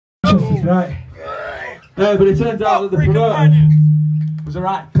Right. But it turns out that the promoter was a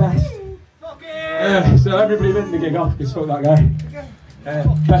right pest. So everybody went the gig off because fuck that guy.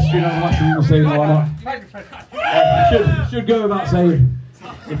 Pestering on the last thing we'll see or not. Should go without saying,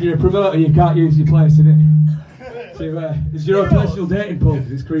 if you're a promoter you can't use your place in it. So it's your own personal dating pool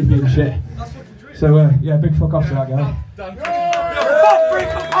because it's creepy and shit. So yeah, big fuck off to that guy. But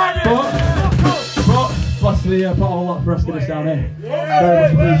plus the bottle lot for asking us down here. Very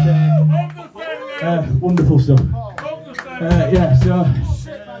much appreciated. Wonderful stuff. Yeah, so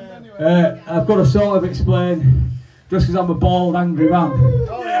I've got to sort of explain, just because I'm a bald, angry man.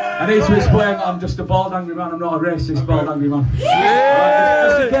 I need to explain that I'm just a bald, angry man. I'm not a racist, bald, angry man.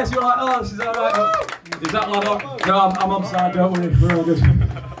 Just in case you're like, oh, this is alright. Is that lad on? No, I'm on side, don't worry, we're all good.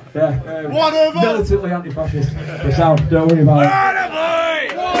 Yeah, militantly anti-fascist. We're sound, don't worry about it.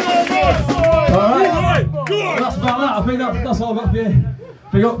 Alright, that's about that. I think that's all I've got for you.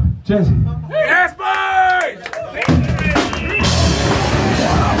 Big up, cheers. Yes, boys!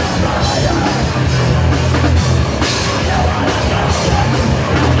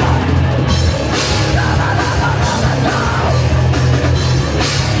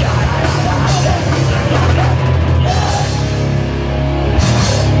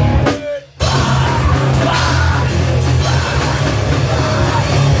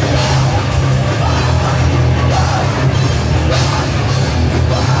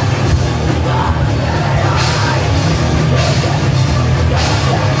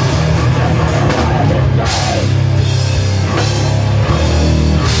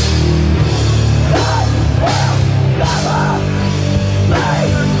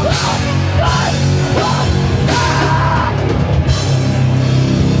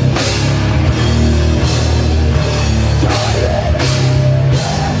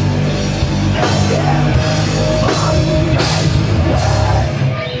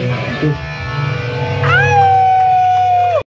 Good.